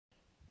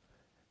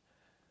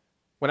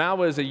When I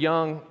was a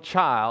young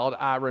child,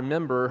 I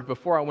remember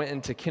before I went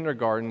into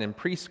kindergarten and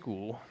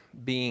preschool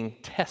being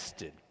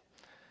tested.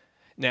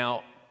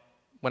 Now,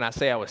 when I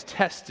say I was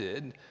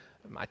tested,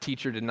 my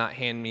teacher did not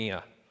hand me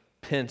a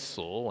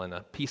pencil and a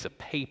piece of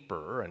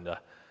paper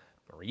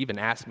or even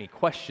ask me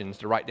questions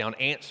to write down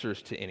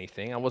answers to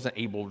anything. I wasn't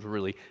able to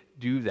really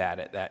do that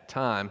at that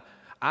time.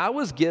 I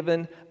was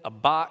given a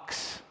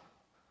box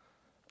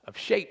of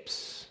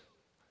shapes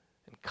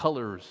and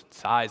colors and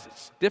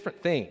sizes,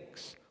 different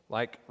things,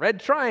 like red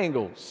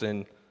triangles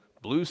and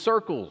blue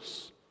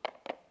circles,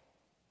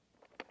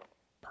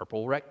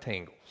 purple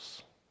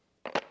rectangles,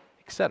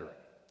 etc.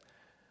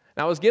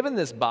 Now, I was given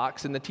this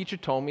box, and the teacher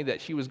told me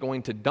that she was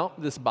going to dump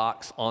this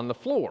box on the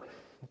floor,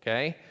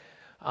 okay?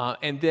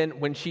 And then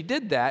when she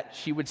did that,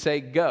 she would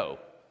say, go.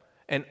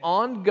 And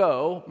on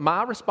go,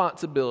 my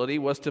responsibility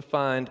was to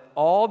find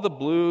all the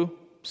blue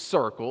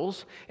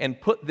circles and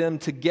put them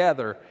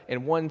together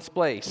in one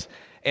place.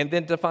 And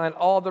then to find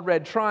all the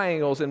red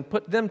triangles and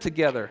put them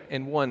together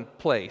in one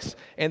place.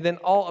 And then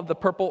all of the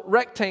purple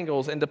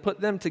rectangles and to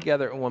put them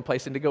together in one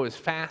place and to go as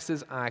fast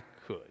as I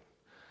could.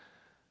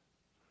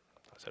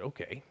 I said,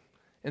 okay.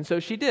 And so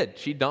she did.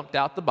 She dumped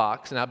out the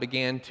box and I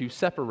began to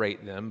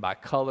separate them by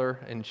color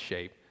and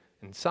shape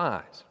and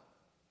size.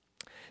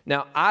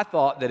 Now, I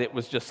thought that it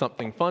was just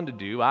something fun to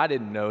do. I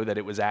didn't know that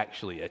it was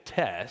actually a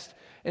test.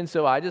 And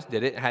so I just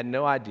did it, had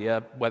no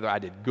idea whether I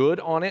did good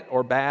on it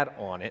or bad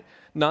on it.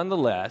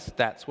 Nonetheless,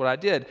 that's what I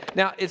did.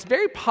 Now, it's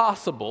very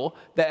possible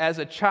that as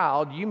a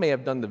child, you may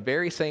have done the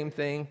very same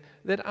thing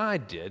that I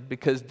did,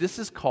 because this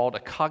is called a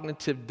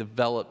cognitive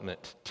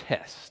development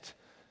test.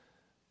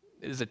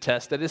 It is a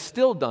test that is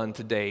still done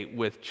today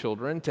with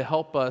children to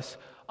help us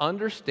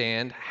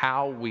understand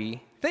how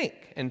we think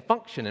and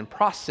function and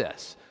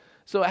process.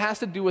 So it has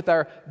to do with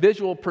our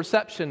visual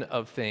perception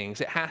of things.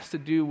 It has to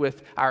do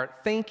with our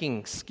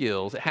thinking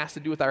skills. It has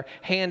to do with our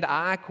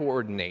hand-eye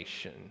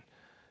coordination,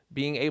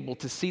 being able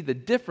to see the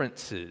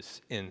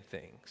differences in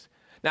things.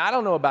 Now, I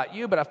don't know about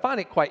you, but I find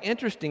it quite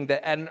interesting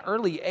that at an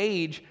early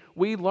age,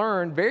 we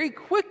learn very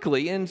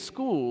quickly in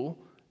school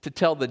to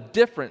tell the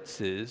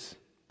differences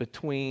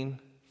between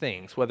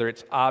things, whether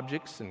it's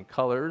objects and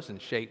colors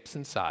and shapes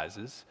and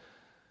sizes.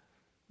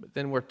 But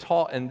then we're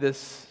taught in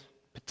this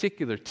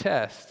particular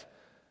test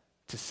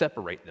to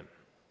separate them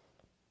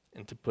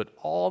and to put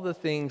all the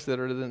things that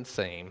are the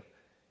same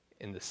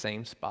in the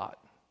same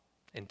spot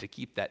and to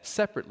keep that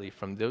separately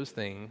from those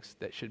things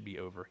that should be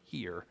over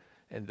here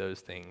and those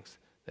things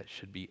that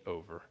should be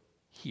over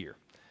here.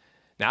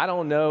 Now, I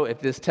don't know if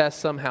this test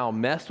somehow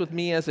messed with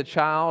me as a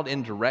child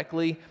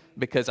indirectly,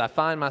 because I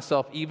find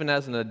myself, even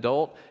as an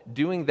adult,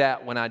 doing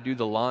that when I do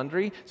the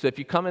laundry. So if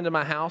you come into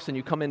my house and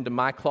you come into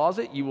my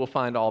closet, you will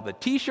find all the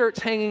t-shirts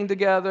hanging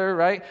together,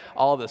 right?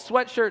 All the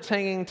sweatshirts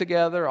hanging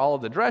together, all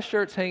of the dress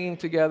shirts hanging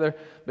together,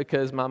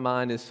 because my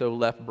mind is so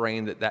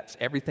left-brained that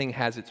everything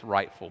has its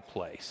rightful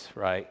place,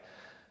 right?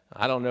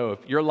 I don't know if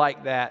you're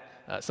like that.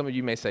 Some of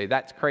you may say,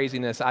 that's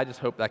craziness. I just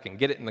hope that I can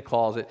get it in the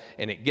closet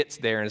and it gets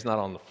there and it's not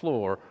on the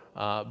floor.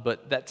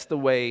 But that's the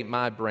way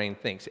my brain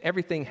thinks.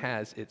 Everything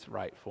has its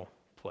rightful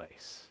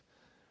place.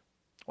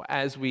 Well,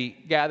 as we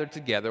gather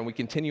together and we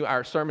continue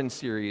our sermon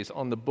series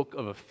on the book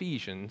of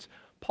Ephesians,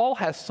 Paul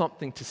has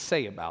something to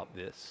say about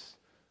this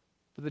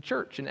for the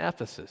church in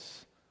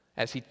Ephesus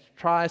as he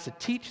tries to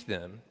teach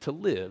them to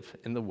live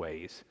in the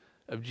ways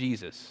of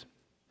Jesus.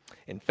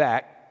 In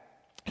fact,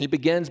 he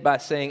begins by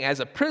saying, as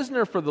a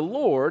prisoner for the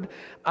Lord,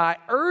 I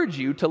urge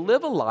you to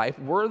live a life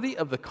worthy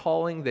of the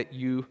calling that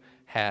you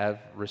have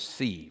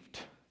received.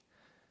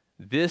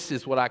 This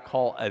is what I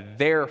call a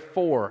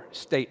therefore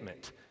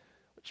statement,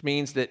 which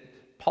means that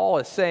Paul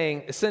is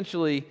saying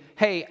essentially,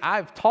 hey,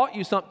 I've taught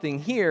you something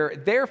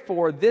here,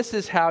 therefore this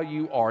is how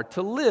you are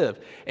to live.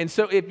 And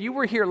so if you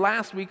were here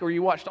last week or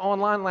you watched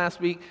online last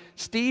week,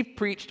 Steve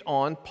preached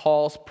on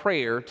Paul's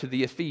prayer to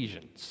the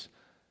Ephesians.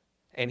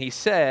 And he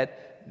said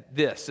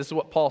this is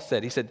what Paul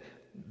said. He said,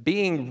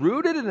 being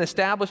rooted and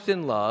established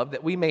in love,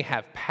 that we may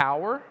have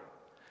power,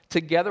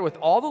 together with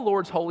all the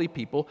Lord's holy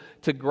people,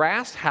 to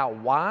grasp how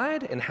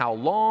wide and how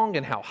long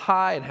and how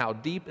high and how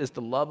deep is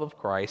the love of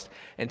Christ,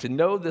 and to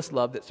know this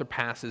love that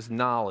surpasses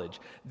knowledge,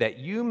 that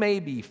you may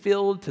be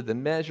filled to the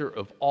measure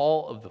of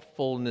all of the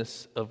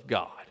fullness of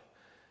God.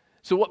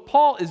 So what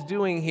Paul is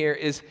doing here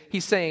is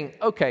he's saying,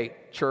 okay,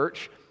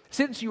 church,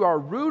 since you are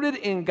rooted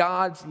in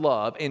God's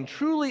love and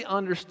truly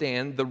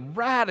understand the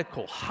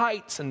radical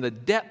heights and the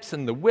depths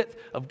and the width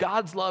of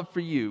God's love for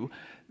you,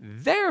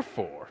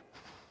 therefore,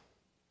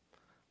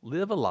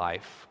 live a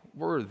life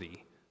worthy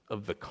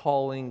of the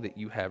calling that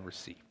you have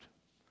received.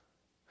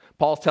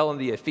 Paul's telling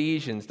the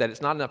Ephesians that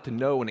it's not enough to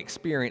know and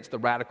experience the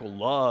radical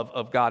love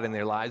of God in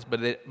their lives,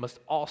 but it must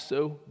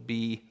also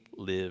be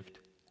lived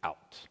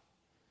out.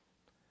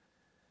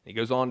 He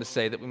goes on to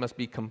say that we must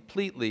be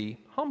completely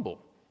humble,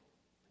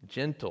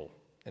 gentle,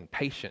 and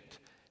patient,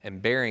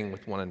 and bearing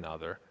with one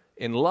another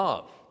in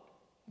love.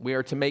 We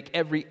are to make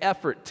every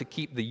effort to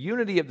keep the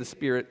unity of the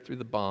Spirit through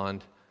the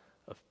bond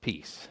of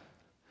peace.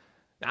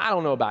 Now, I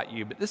don't know about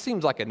you, but this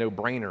seems like a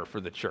no-brainer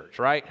for the church,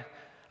 right?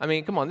 I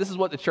mean, come on, this is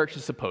what the church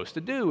is supposed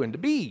to do and to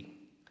be.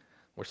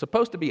 We're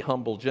supposed to be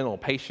humble, gentle,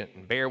 patient,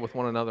 and bear with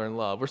one another in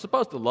love. We're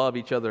supposed to love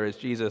each other as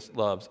Jesus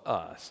loves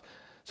us.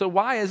 So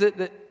why is it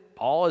that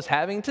Paul is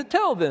having to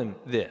tell them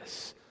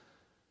this?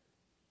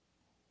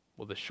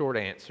 Well, the short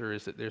answer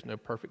is that there's no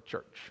perfect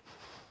church.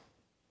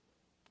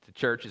 The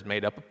church is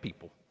made up of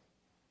people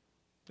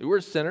who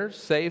are sinners,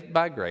 saved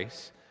by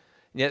grace,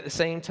 and yet at the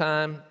same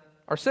time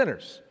are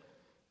sinners.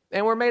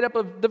 And we're made up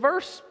of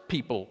diverse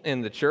people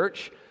in the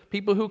church,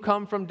 people who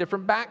come from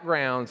different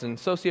backgrounds and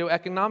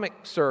socioeconomic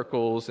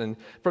circles and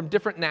from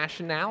different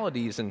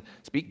nationalities and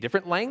speak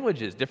different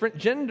languages, different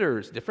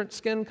genders, different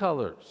skin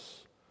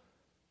colors.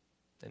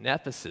 In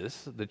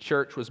Ephesus, the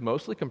church was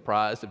mostly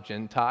comprised of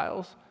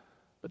Gentiles,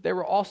 but there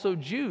were also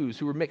Jews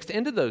who were mixed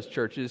into those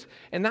churches,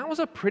 and that was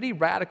a pretty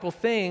radical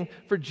thing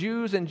for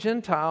Jews and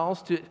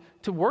Gentiles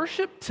to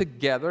worship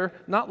together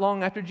not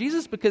long after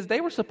Jesus, because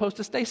they were supposed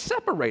to stay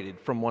separated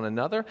from one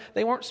another.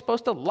 They weren't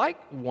supposed to like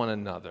one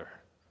another.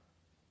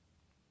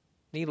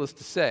 Needless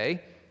to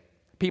say,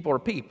 people are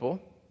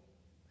people,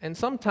 and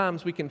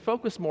sometimes we can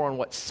focus more on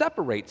what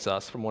separates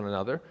us from one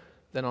another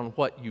than on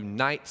what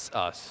unites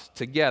us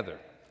together.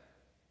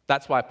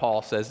 That's why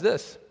Paul says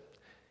this.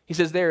 He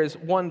says, there is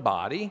one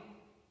body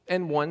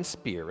and one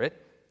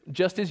Spirit,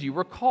 just as you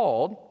were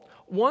called,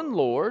 one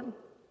Lord,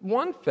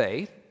 one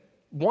faith,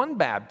 one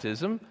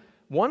baptism,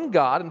 one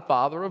God and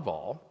Father of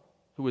all,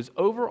 who is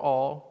over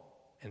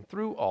all and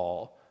through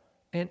all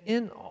and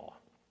in all.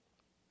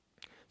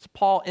 So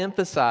Paul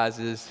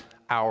emphasizes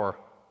our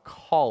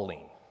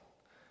calling,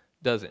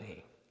 doesn't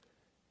he?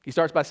 He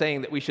starts by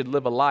saying that we should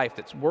live a life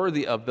that's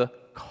worthy of the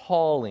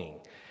calling.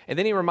 And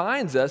then he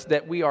reminds us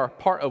that we are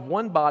part of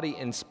one body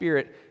and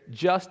spirit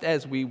just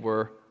as we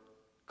were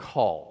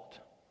called.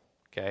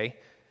 Okay?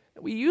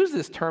 We use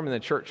this term in the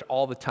church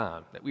all the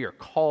time, that we are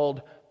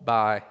called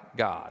by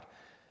God.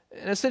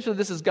 And essentially,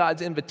 this is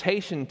God's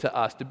invitation to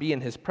us to be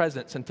in his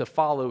presence and to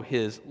follow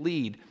his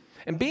lead.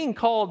 And being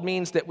called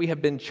means that we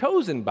have been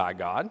chosen by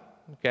God,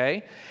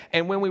 okay?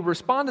 And when we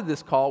respond to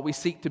this call, we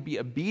seek to be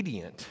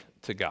obedient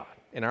to God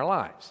in our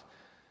lives.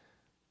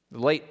 The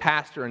late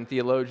pastor and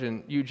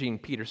theologian Eugene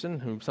Peterson,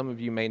 whom some of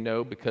you may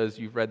know because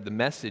you've read the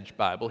Message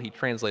Bible, he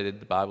translated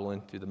the Bible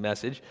into the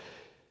Message.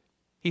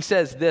 He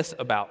says this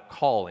about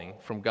calling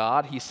from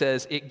God. He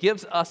says, it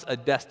gives us a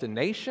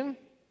destination,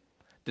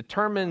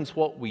 determines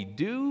what we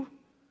do,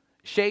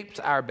 shapes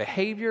our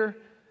behavior,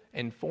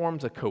 and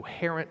forms a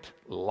coherent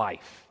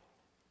life.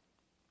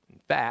 In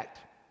fact,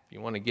 if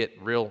you want to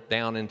get real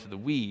down into the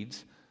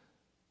weeds,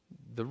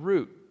 the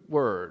root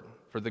word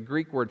for the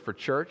Greek word for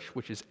church,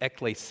 which is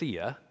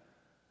ekklesia,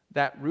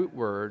 that root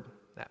word,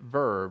 that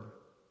verb,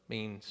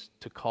 means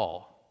to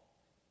call.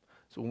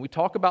 So when we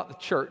talk about the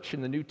church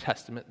in the New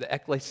Testament, the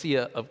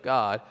ekklesia of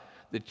God,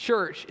 the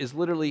church is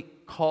literally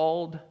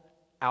called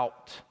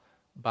out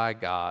by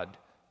God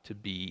to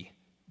be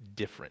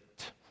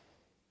different.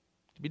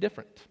 To be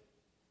different.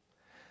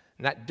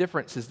 And that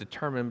difference is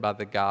determined by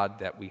the God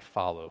that we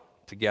follow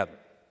together.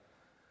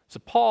 So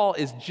Paul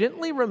is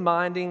gently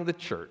reminding the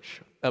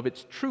church of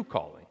its true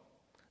calling,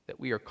 that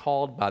we are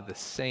called by the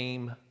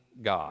same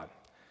God.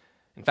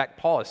 In fact,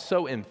 Paul is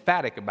so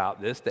emphatic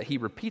about this that he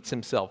repeats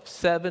himself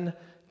 7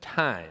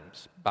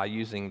 times by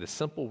using the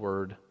simple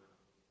word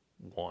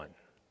one.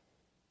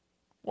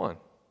 One.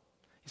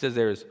 He says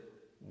there is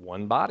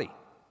one body,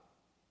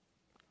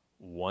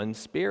 one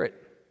Spirit,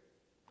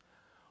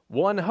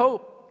 one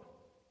hope,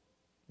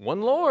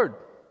 one Lord,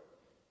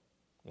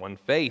 one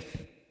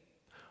faith,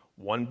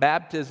 one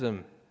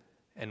baptism,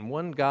 and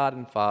one God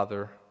and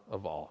Father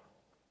of all.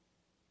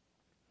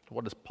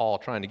 What is Paul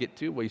trying to get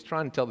to? Well, he's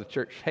trying to tell the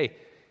church, hey,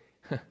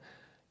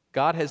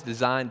 God has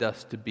designed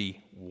us to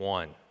be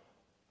one,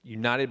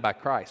 united by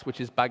Christ, which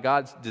is by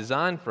God's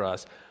design for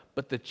us.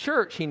 But the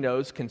church, he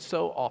knows, can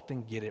so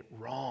often get it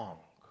wrong.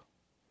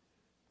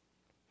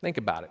 Think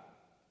about it.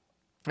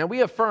 Now,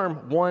 we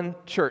affirm one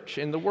church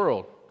in the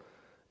world.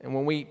 And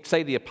when we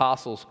say the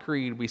Apostles'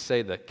 Creed, we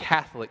say the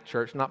Catholic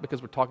Church, not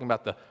because we're talking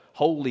about the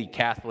Holy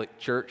Catholic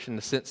Church in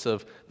the sense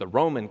of the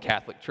Roman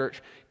Catholic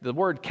Church. The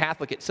word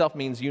Catholic itself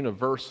means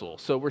universal.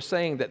 So we're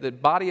saying that the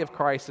body of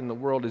Christ in the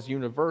world is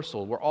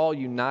universal. We're all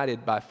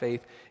united by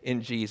faith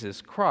in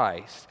Jesus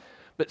Christ.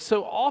 But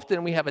so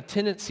often we have a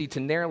tendency to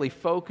narrowly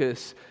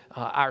focus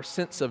our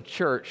sense of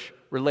church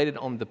related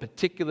on the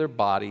particular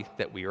body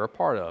that we are a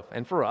part of.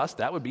 And for us,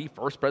 that would be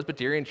First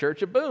Presbyterian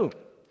Church of Boone.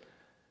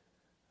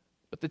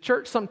 But the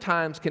church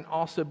sometimes can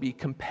also be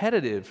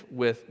competitive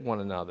with one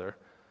another.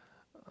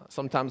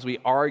 Sometimes we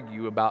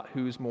argue about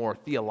who's more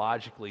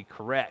theologically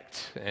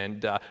correct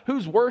and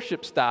whose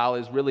worship style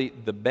is really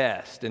the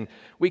best. And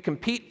we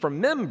compete for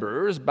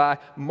members by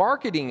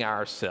marketing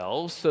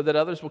ourselves so that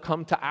others will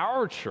come to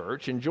our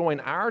church and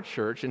join our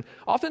church. And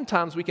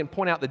oftentimes we can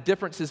point out the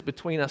differences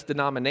between us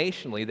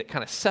denominationally that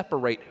kind of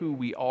separate who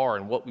we are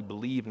and what we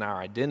believe in our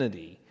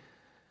identity.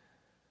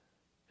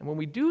 And when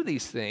we do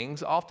these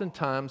things,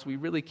 oftentimes we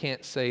really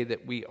can't say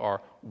that we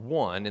are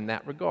one in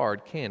that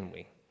regard, can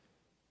we?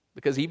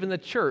 Because even the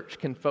church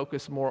can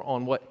focus more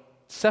on what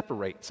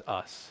separates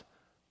us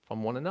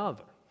from one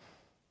another,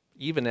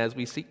 even as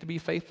we seek to be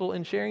faithful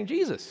in sharing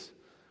Jesus.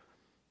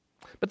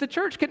 But the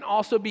church can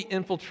also be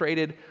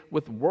infiltrated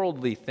with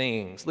worldly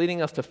things,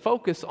 leading us to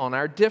focus on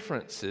our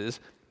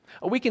differences.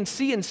 We can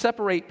see and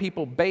separate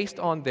people based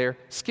on their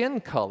skin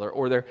color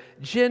or their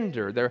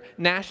gender, their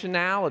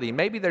nationality,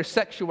 maybe their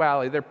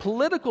sexuality, their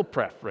political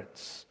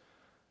preference,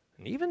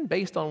 and even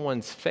based on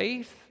one's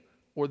faith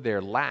or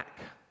their lack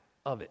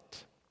of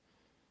it.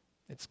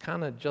 It's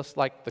kind of just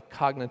like the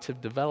cognitive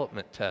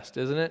development test,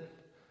 isn't it?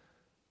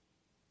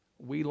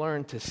 We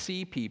learn to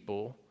see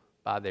people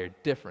by their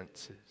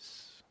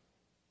differences,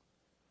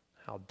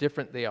 how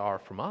different they are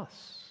from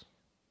us.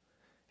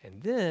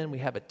 And then we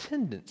have a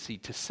tendency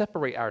to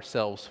separate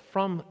ourselves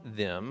from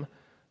them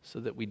so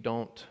that we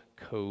don't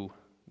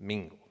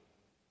co-mingle.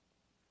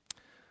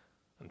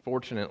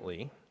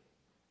 Unfortunately,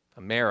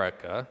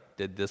 America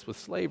did this with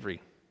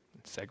slavery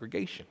and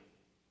segregation.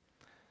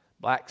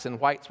 Blacks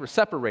and whites were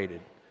separated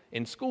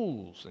in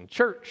schools, in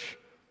church,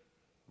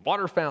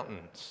 water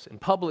fountains, in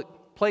public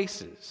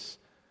places.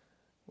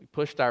 We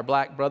pushed our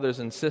black brothers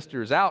and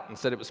sisters out and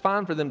said it was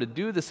fine for them to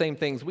do the same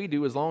things we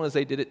do as long as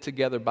they did it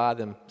together by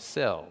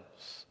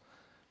themselves.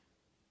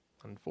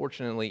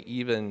 Unfortunately,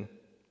 even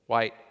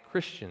white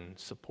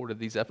Christians supported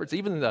these efforts.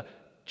 Even the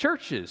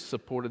churches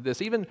supported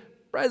this. Even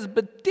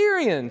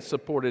Presbyterians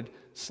supported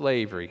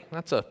slavery.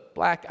 That's a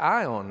black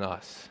eye on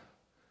us.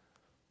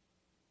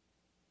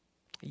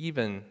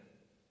 Even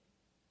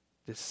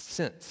this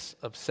sense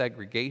of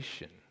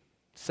segregation,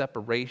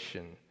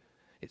 separation,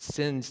 it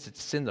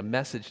sends a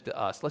message to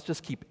us. Let's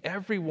just keep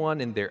everyone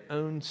in their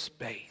own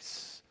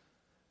space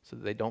so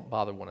that they don't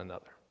bother one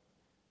another.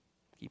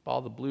 Keep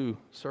all the blue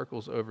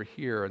circles over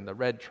here and the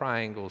red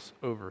triangles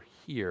over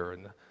here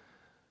and the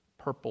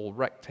purple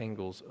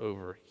rectangles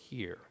over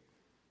here.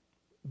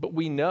 But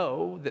we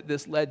know that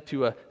this led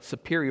to a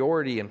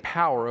superiority and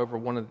power over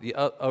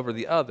over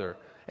the other.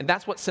 And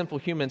that's what sinful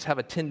humans have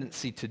a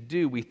tendency to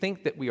do. We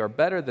think that we are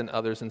better than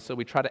others, and so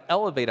we try to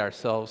elevate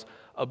ourselves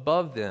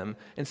above them.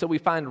 And so we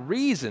find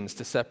reasons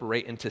to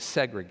separate and to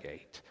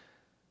segregate.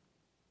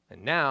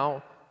 And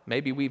now,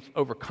 maybe we've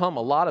overcome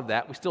a lot of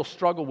that. We still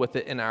struggle with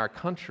it in our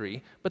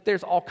country, but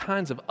there's all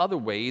kinds of other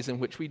ways in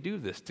which we do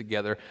this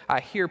together. I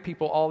hear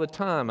people all the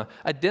time,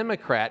 a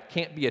Democrat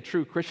can't be a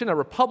true Christian, a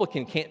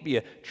Republican can't be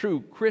a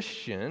true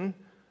Christian.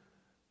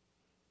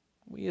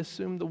 We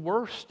assume the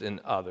worst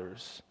in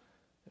others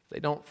if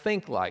they don't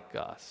think like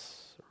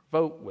us or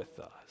vote with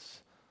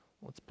us.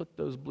 Let's put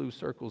those blue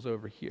circles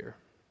over here.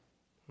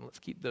 And let's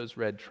keep those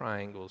red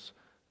triangles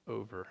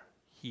over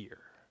here.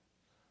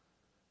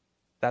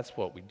 That's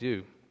what we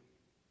do.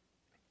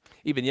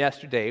 Even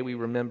yesterday, we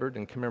remembered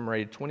and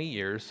commemorated 20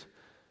 years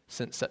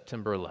since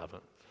September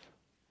 11th.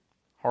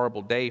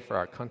 Horrible day for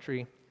our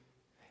country.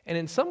 And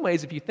in some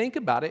ways, if you think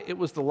about it, it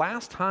was the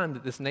last time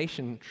that this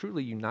nation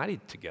truly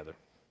united together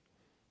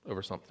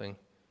over something.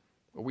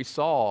 Where we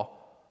saw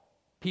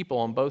people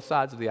on both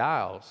sides of the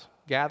aisles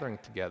gathering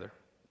together,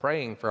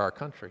 praying for our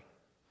country,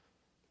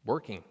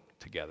 working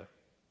together.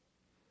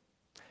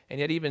 And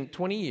yet even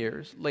 20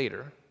 years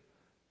later,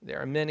 there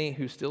are many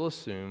who still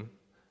assume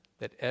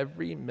that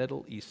every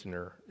Middle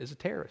Easterner is a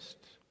terrorist.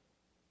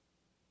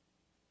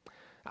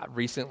 I've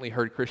recently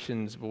heard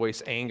Christians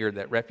voice anger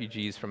that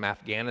refugees from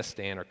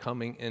Afghanistan are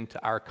coming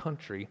into our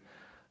country.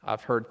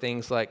 I've heard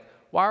things like,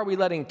 why are we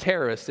letting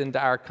terrorists into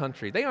our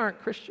country? They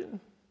aren't Christian.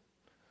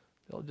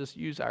 They'll just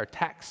use our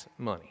tax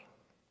money.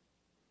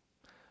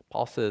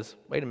 Paul says,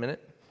 wait a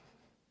minute.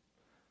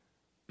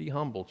 Be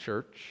humble,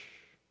 church.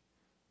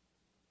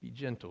 Be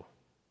gentle,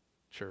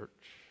 church.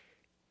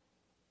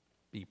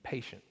 Be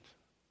patient,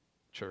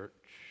 church.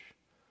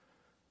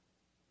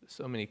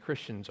 So many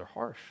Christians are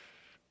harsh,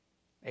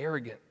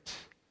 arrogant,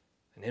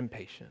 and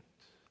impatient.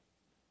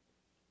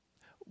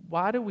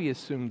 Why do we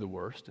assume the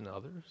worst in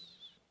others?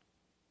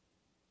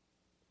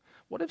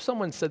 What if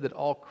someone said that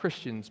all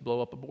Christians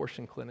blow up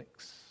abortion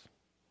clinics?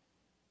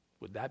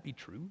 Would that be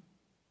true?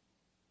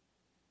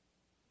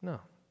 No.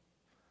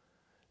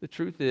 The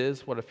truth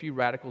is, what a few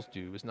radicals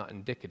do is not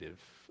indicative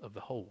of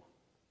the whole.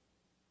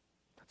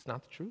 That's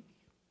not the truth.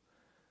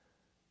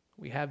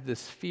 We have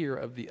this fear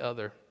of the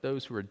other,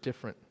 those who are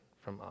different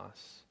from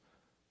us.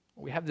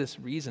 We have this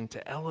reason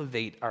to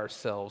elevate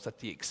ourselves at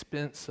the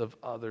expense of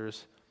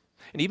others.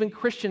 And even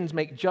Christians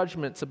make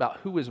judgments about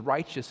who is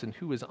righteous and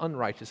who is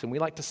unrighteous, and we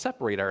like to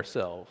separate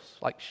ourselves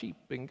like sheep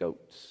and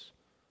goats.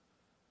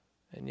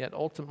 And yet,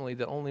 ultimately,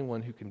 the only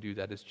one who can do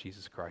that is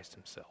Jesus Christ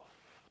himself.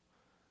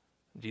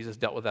 Jesus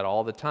dealt with that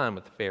all the time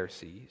with the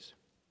Pharisees.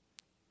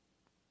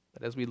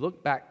 But as we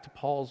look back to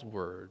Paul's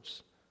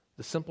words,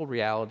 the simple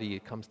reality,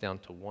 it comes down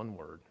to one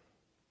word.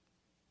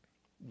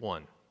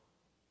 One.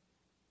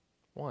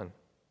 One.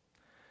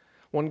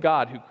 One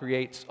God who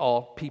creates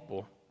all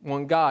people.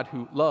 One God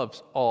who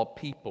loves all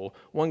people.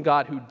 One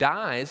God who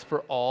dies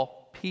for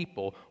all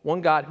people.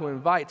 One God who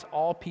invites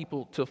all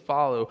people to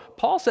follow.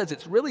 Paul says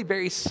it's really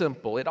very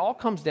simple. It all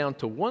comes down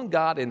to one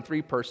God in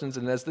three persons,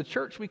 and as the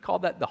church we call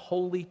that the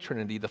Holy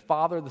Trinity, the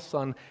Father, the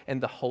Son,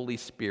 and the Holy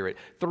Spirit.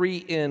 Three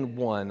in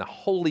one, a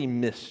holy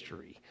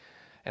mystery.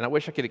 And I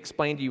wish I could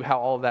explain to you how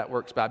all of that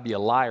works, but I'd be a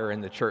liar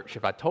in the church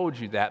if I told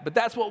you that. But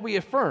that's what we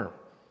affirm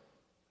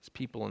as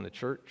people in the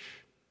church.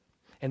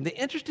 And the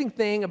interesting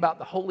thing about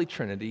the Holy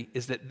Trinity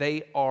is that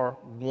they are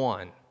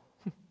one.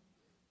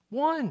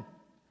 One.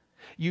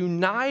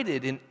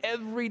 United in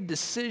every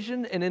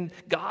decision and in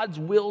God's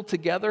will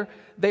together.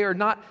 They are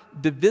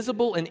not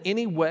divisible in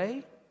any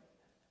way.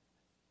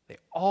 They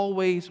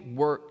always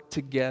work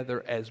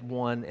together as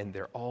one, and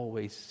they're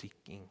always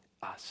seeking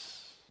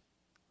us.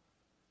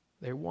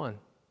 They're one.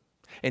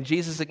 And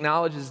Jesus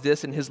acknowledges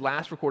this in his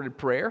last recorded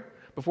prayer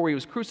before he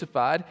was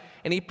crucified.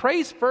 And he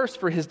prays first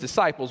for his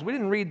disciples. We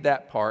didn't read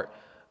that part.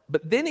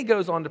 But then he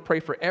goes on to pray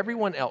for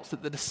everyone else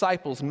that the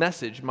disciples'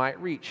 message might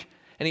reach.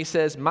 And he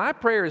says, my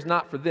prayer is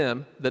not for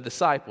them, the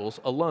disciples,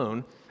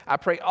 alone. I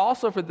pray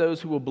also for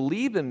those who will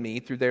believe in me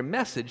through their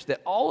message,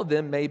 that all of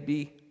them may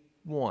be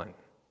one.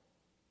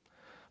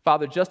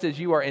 Father, just as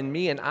you are in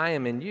me and I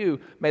am in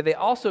you, may they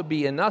also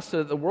be in us, so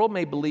that the world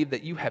may believe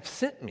that you have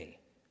sent me.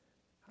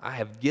 I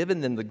have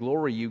given them the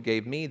glory you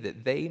gave me,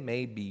 that they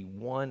may be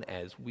one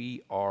as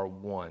we are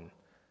one.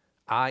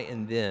 I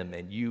and them,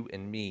 and you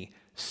and me,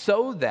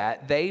 so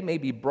that they may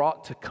be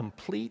brought to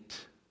complete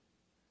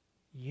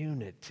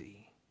unity.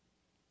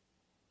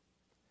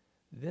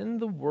 Then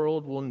the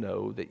world will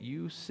know that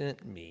you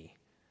sent me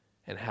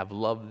and have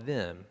loved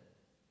them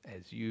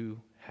as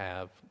you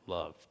have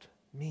loved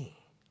me.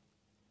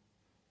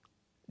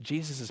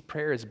 Jesus'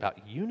 prayer is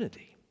about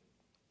unity.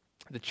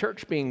 The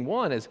church being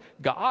one as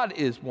God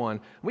is one.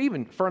 We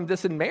even affirm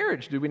this in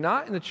marriage, do we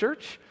not, in the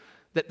church?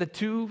 That the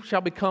two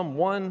shall become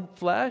one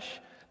flesh.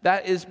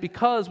 That is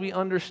because we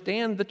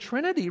understand the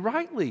Trinity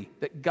rightly.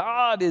 That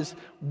God is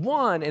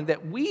one and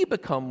that we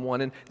become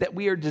one and that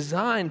we are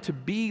designed to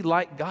be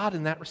like God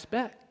in that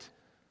respect.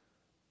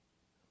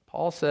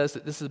 Paul says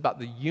that this is about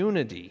the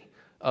unity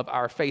of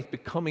our faith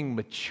becoming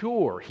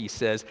mature, he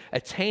says,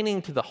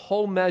 attaining to the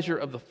whole measure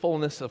of the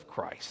fullness of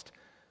Christ.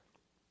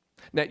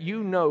 Now,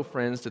 you know,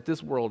 friends, that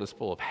this world is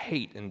full of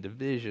hate and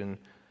division.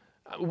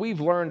 We've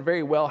learned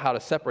very well how to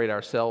separate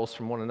ourselves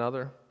from one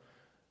another.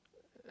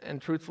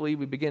 And truthfully,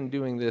 we begin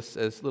doing this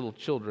as little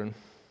children.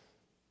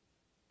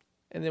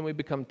 And then we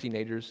become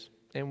teenagers,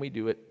 and we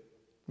do it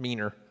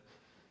meaner.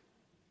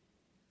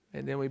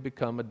 And then we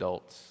become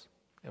adults,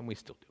 and we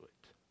still do it.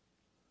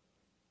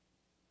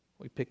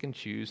 We pick and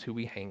choose who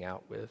we hang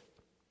out with,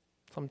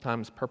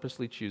 sometimes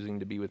purposely choosing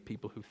to be with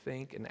people who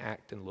think and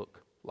act and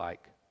look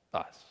like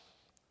us.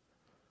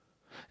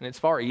 And it's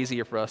far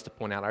easier for us to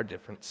point out our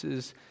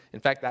differences. In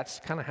fact, that's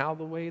kind of how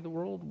the way the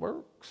world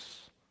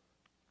works.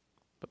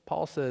 But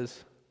Paul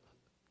says,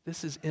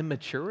 this is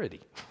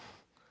immaturity.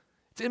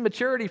 It's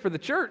immaturity for the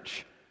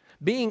church.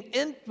 Being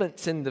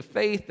infants in the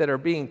faith that are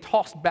being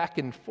tossed back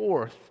and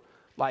forth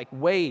like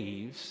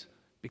waves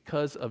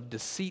because of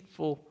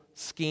deceitful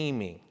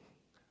scheming,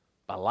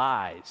 by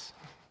lies,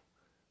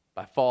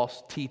 by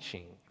false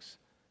teachings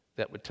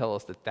that would tell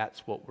us that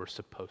that's what we're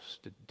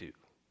supposed to do.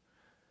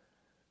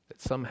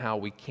 That somehow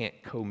we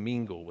can't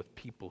commingle with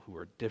people who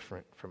are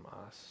different from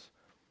us.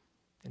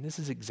 And this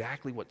is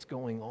exactly what's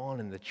going on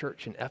in the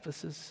church in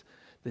Ephesus.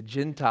 The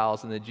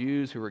Gentiles and the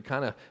Jews who were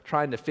kind of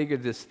trying to figure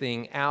this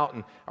thing out.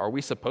 And are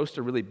we supposed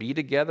to really be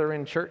together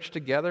in church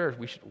together?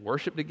 We should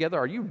worship together?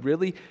 Are you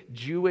really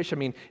Jewish? I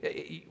mean,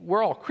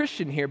 we're all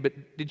Christian here,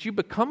 but did you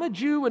become a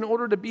Jew in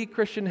order to be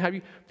Christian? Have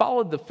you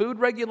followed the food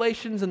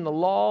regulations and the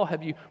law?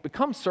 Have you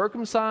become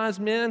circumcised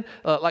men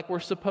like we're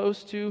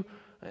supposed to?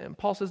 And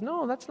Paul says,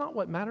 no, that's not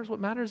what matters. What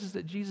matters is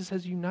that Jesus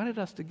has united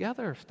us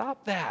together.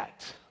 Stop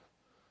that.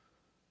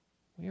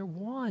 We are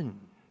one.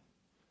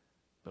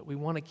 But we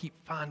want to keep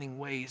finding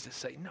ways to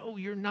say, no,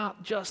 you're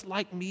not just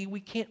like me. We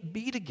can't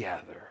be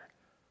together.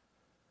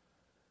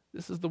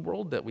 This is the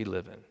world that we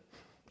live in.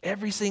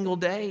 Every single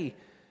day,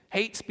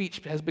 hate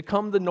speech has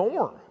become the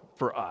norm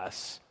for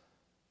us.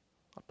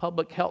 A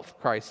public health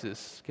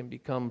crisis can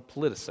become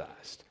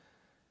politicized,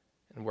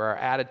 and where our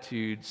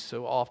attitude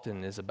so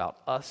often is about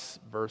us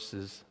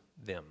versus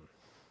them.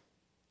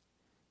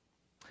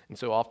 And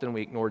so often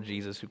we ignore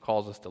Jesus, who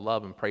calls us to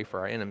love and pray for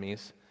our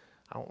enemies.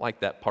 I don't like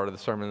that part of the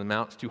Sermon on the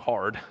Mount. It's too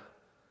hard.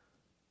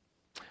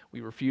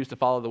 We refuse to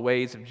follow the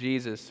ways of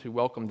Jesus, who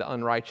welcomed the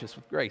unrighteous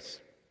with grace.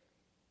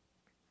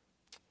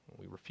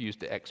 We refuse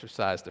to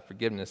exercise the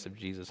forgiveness of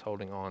Jesus,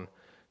 holding on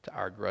to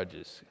our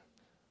grudges,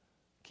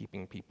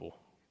 keeping people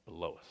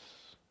below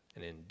us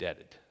and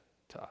indebted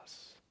to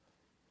us.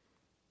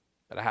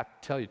 But I have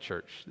to tell you,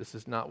 church, this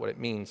is not what it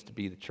means to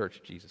be the church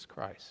of Jesus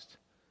Christ.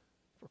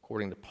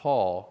 According to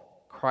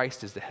Paul,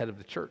 Christ is the head of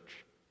the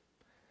church.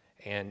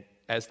 And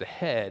as the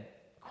head,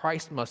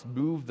 Christ must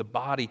move the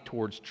body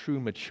towards true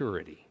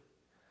maturity.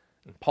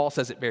 And Paul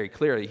says it very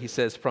clearly. He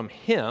says, from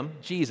him,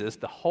 Jesus,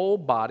 the whole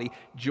body,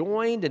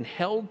 joined and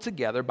held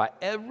together by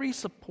every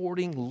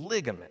supporting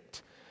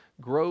ligament,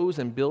 grows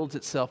and builds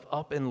itself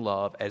up in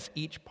love as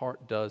each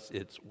part does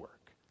its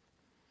work.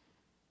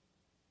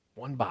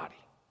 One body,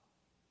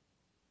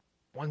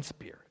 one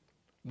spirit,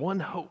 one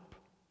hope,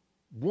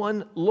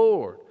 one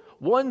Lord,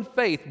 one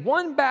faith,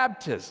 one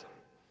baptism,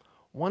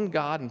 one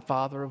God and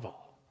Father of all.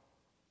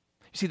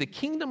 You see, the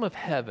kingdom of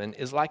heaven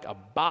is like a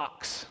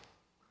box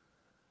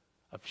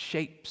of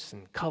shapes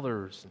and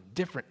colors and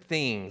different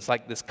things,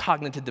 like this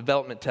cognitive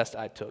development test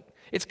I took.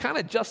 It's kind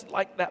of just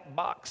like that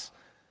box.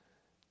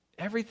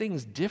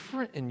 Everything's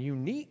different and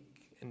unique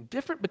and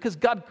different because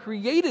God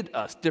created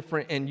us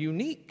different and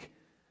unique.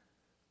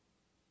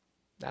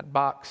 That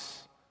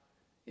box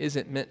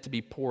isn't meant to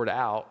be poured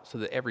out so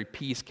that every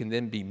piece can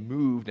then be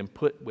moved and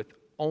put with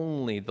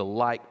only the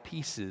like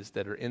pieces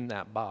that are in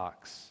that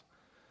box.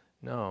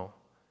 No,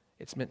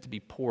 it's meant to be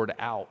poured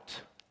out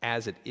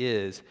as it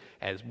is,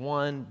 as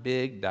one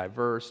big,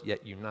 diverse,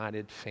 yet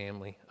united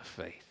family of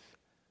faith.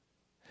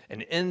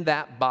 And in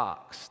that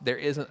box, there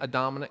isn't a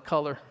dominant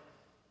color.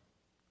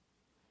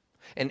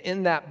 And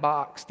in that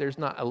box, there's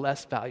not a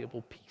less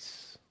valuable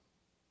piece.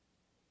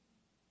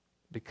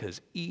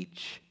 Because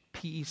each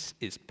piece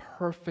is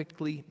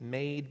perfectly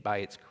made by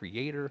its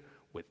creator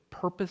with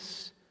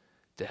purpose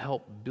to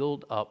help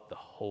build up the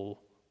whole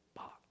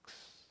box.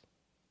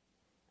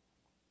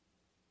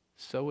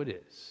 So it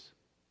is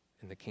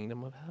in the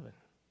kingdom of heaven.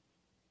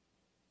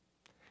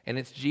 And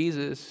it's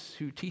Jesus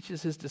who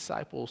teaches his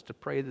disciples to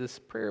pray this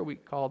prayer we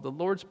call the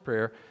Lord's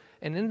Prayer.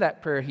 And in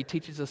that prayer, he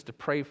teaches us to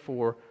pray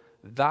for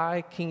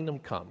thy kingdom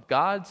come,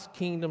 God's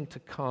kingdom to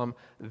come,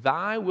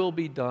 thy will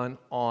be done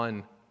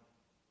on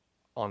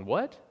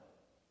what?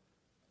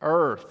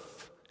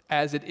 Earth,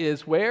 as it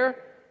is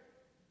where?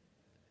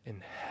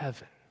 In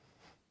heaven.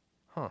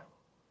 Huh,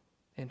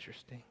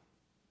 interesting.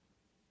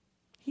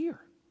 Here,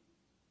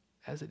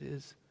 as it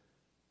is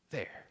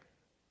there.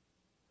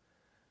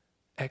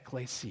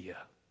 Ecclesia,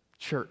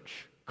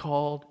 church,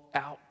 called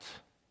out.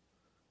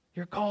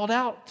 You're called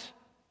out.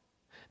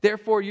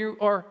 Therefore, you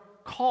are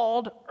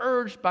called,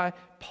 urged by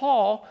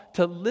Paul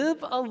to live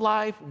a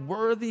life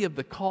worthy of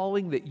the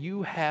calling that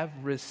you have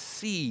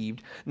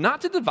received,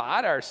 not to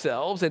divide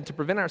ourselves and to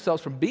prevent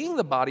ourselves from being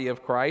the body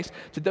of Christ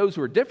to those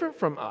who are different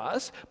from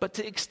us, but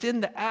to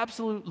extend the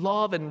absolute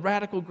love and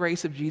radical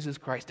grace of Jesus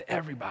Christ to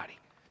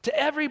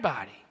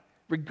everybody,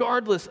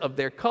 regardless of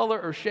their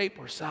color or shape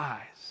or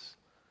size.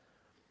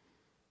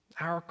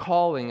 Our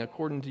calling,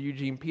 according to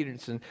Eugene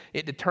Peterson,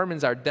 it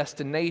determines our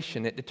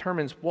destination, it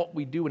determines what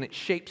we do, and it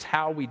shapes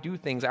how we do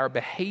things, our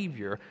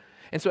behavior.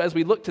 And so as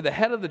we look to the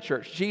head of the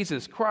church,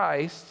 Jesus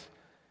Christ,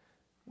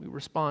 we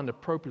respond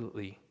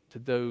appropriately to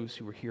those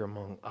who are here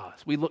among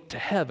us. We look to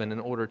heaven in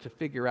order to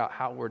figure out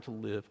how we're to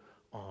live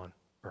on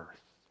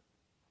earth.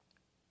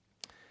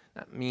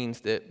 That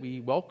means that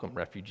we welcome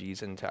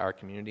refugees into our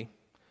community.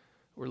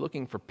 We're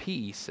looking for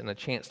peace and a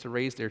chance to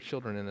raise their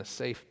children in a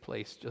safe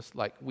place just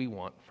like we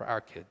want for our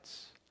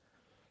kids.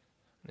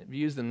 And it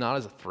views them not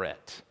as a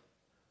threat,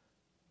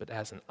 but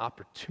as an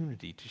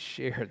opportunity to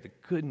share the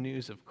good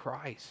news of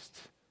Christ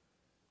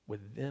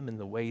with them in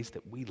the ways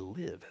that we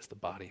live as the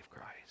body of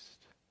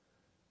Christ.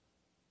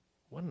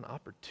 What an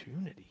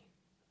opportunity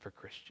for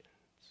Christians.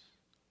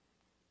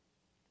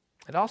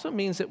 It also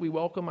means that we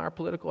welcome our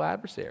political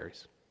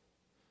adversaries,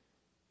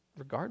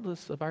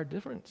 regardless of our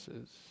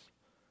differences.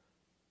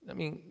 I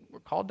mean,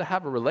 we're called to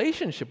have a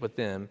relationship with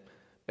them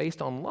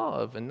based on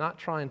love and not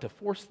trying to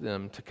force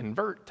them to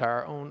convert to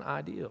our own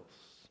ideals.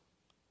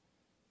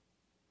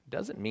 It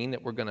doesn't mean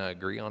that we're going to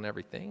agree on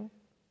everything,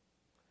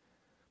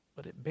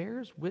 but it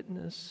bears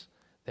witness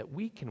that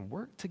we can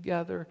work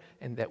together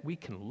and that we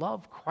can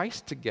love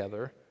Christ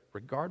together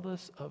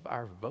regardless of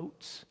our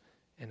votes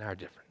and our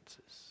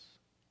differences.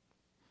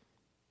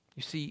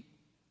 You see,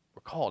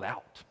 we're called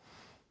out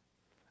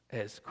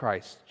as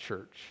Christ's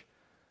church,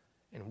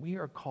 and we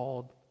are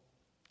called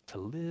to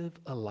live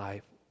a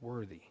life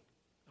worthy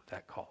of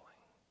that calling.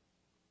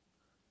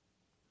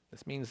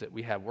 This means that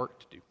we have work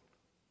to do.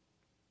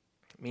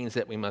 It means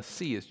that we must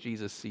see as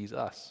Jesus sees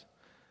us,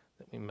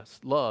 that we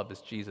must love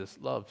as Jesus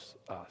loves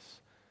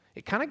us.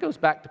 It kind of goes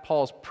back to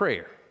Paul's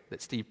prayer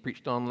that Steve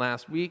preached on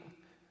last week,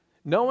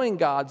 knowing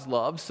God's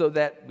love so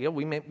that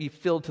we may be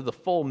filled to the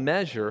full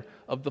measure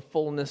of the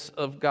fullness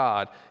of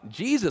God.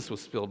 Jesus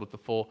was filled with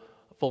the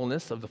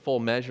fullness of the full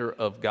measure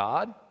of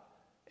God.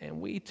 And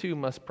we too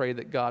must pray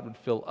that God would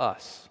fill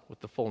us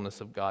with the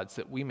fullness of God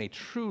so that we may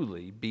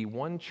truly be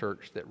one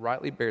church that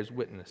rightly bears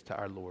witness to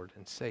our Lord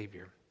and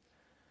Savior.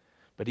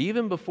 But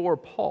even before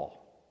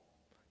Paul,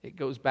 it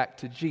goes back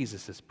to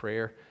Jesus'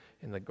 prayer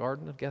in the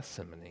Garden of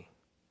Gethsemane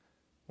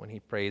when he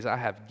prays, I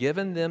have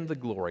given them the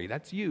glory,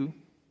 that's you,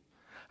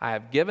 I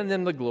have given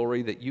them the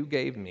glory that you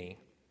gave me,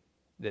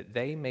 that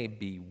they may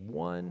be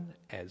one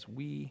as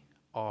we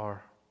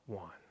are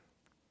one.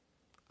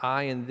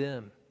 I and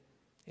them,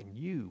 and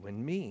you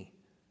and me,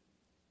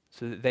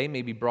 so that they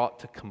may be brought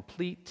to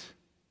complete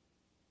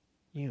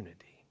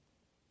unity.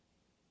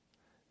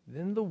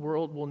 Then the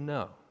world will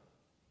know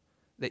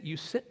that you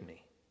sent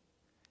me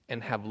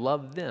and have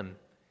loved them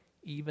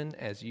even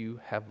as you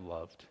have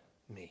loved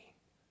me.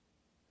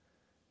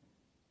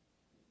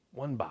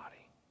 One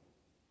body,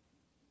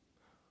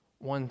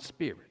 one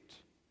spirit,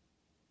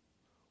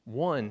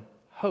 one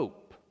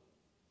hope,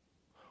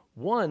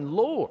 one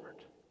Lord,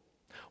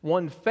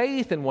 one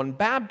faith and one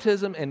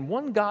baptism and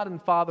one God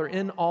and Father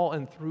in all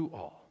and through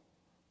all.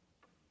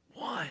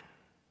 One.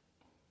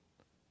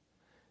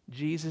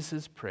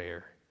 Jesus'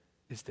 prayer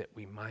is that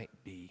we might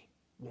be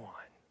one.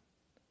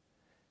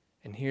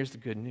 And here's the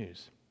good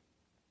news.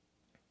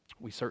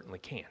 We certainly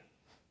can,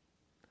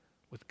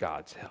 with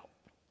God's help.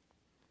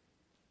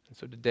 And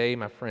so today,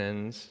 my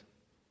friends,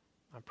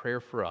 my prayer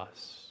for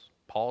us,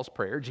 Paul's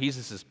prayer,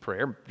 Jesus'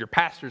 prayer, your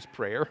pastor's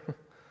prayer,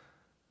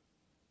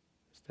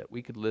 is that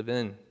we could live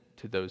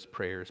into those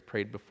prayers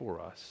prayed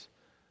before us,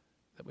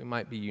 that we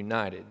might be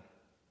united,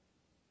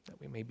 that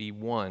we may be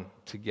one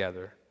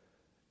together,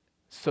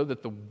 so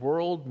that the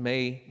world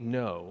may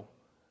know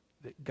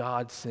that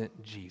God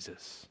sent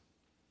Jesus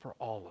for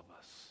all of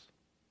us.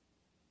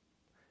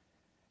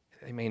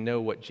 They may know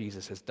what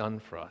Jesus has done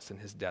for us in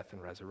his death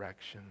and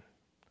resurrection.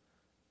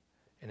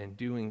 And in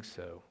doing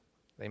so,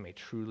 they may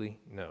truly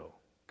know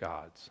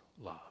God's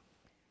love.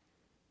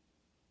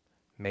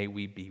 May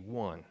we be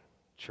one,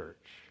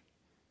 church.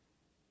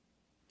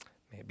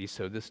 May it be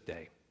so this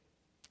day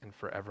and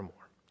forevermore.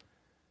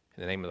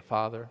 In the name of the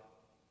Father,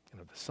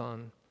 and of the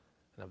Son,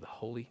 and of the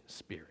Holy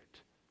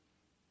Spirit.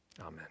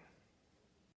 Amen.